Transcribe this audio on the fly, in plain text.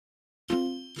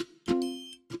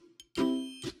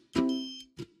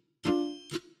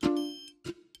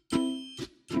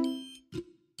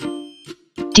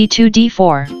d2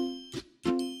 d4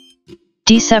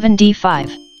 d7 d5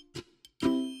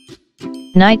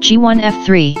 knight g1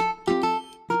 f3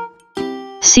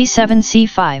 c7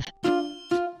 c5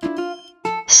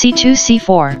 c2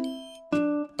 c4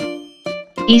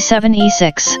 e7 e6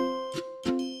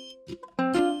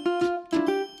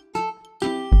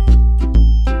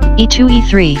 e2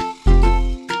 e3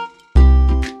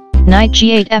 knight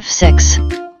g8 f6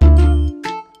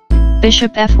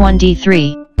 bishop f1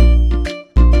 d3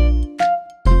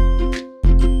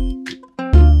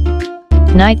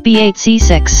 knight b8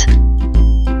 c6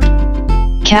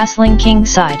 castling king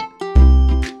side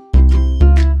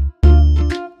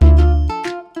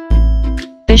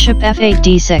bishop f8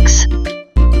 d6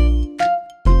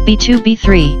 b2 b3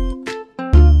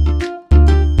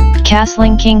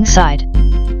 castling king side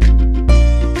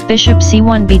bishop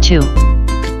c1 b2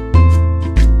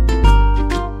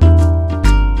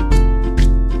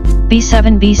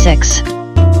 b7 b6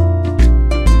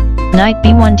 knight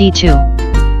b1 d2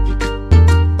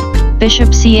 bishop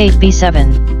c8 b7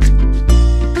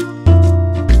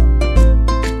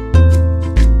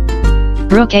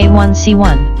 rook a1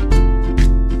 c1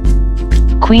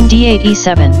 queen d8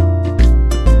 e7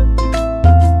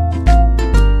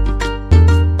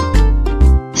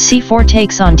 c4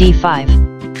 takes on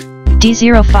d5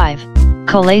 d05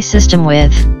 Collet system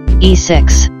with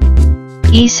e6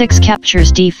 e6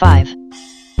 captures d5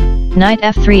 knight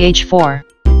f3 h4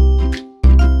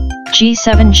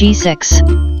 g7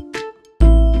 g6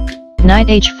 knight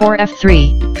h4 f3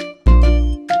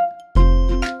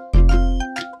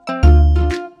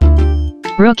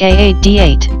 rook a8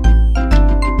 d8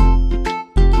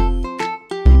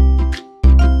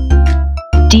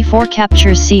 d4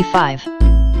 captures c5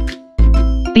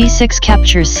 b6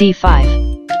 captures c5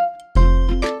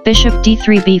 bishop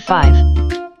d3 b5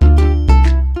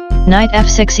 knight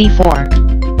f6 e4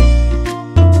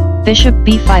 bishop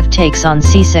b5 takes on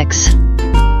c6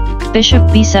 bishop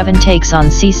b7 takes on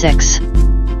c6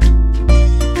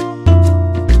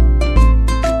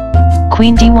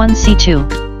 queen d1 c2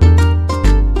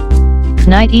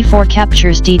 knight e4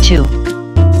 captures d2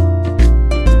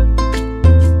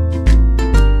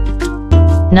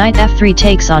 knight f3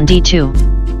 takes on d2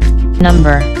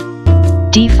 number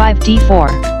d5 d4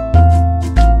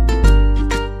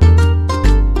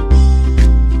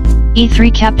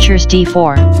 e3 captures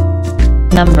d4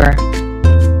 number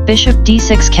bishop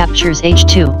d6 captures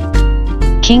h2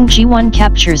 king g1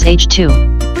 captures h2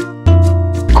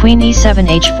 queen e7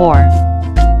 h4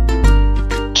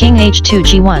 king h2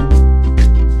 g1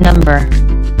 number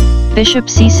bishop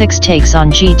c6 takes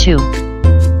on g2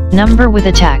 number with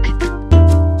attack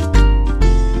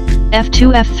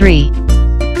f2 f3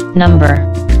 number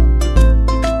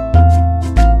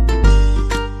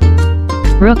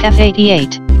rook f8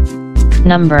 e8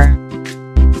 number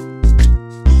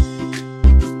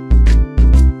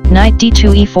knight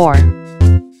d2 e4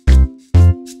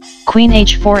 queen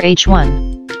h4 h1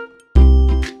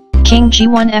 king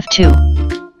g1 f2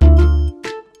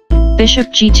 bishop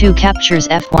g2 captures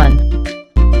f1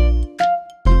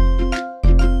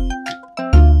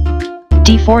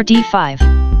 d4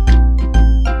 d5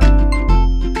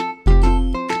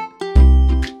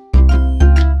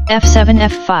 f7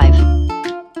 f5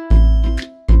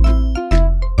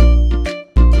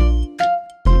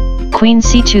 queen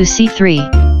c2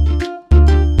 c3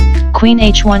 queen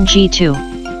h1 g2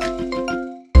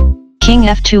 king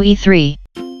f2 e3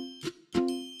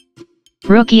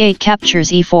 rook e8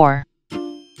 captures e4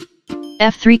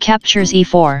 f3 captures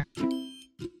e4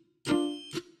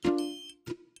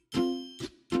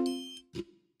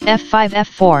 f5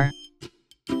 f4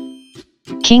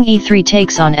 king e3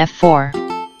 takes on f4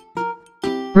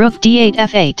 rook d8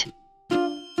 f8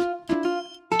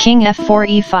 king f4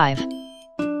 e5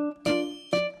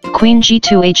 queen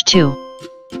g2 h2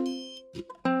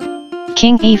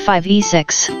 king e5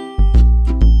 e6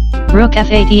 rook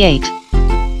f8 e8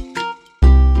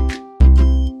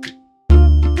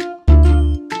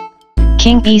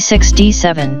 king e6 d7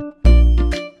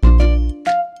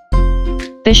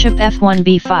 bishop f1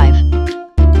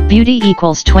 b5 beauty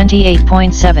equals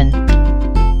 28.7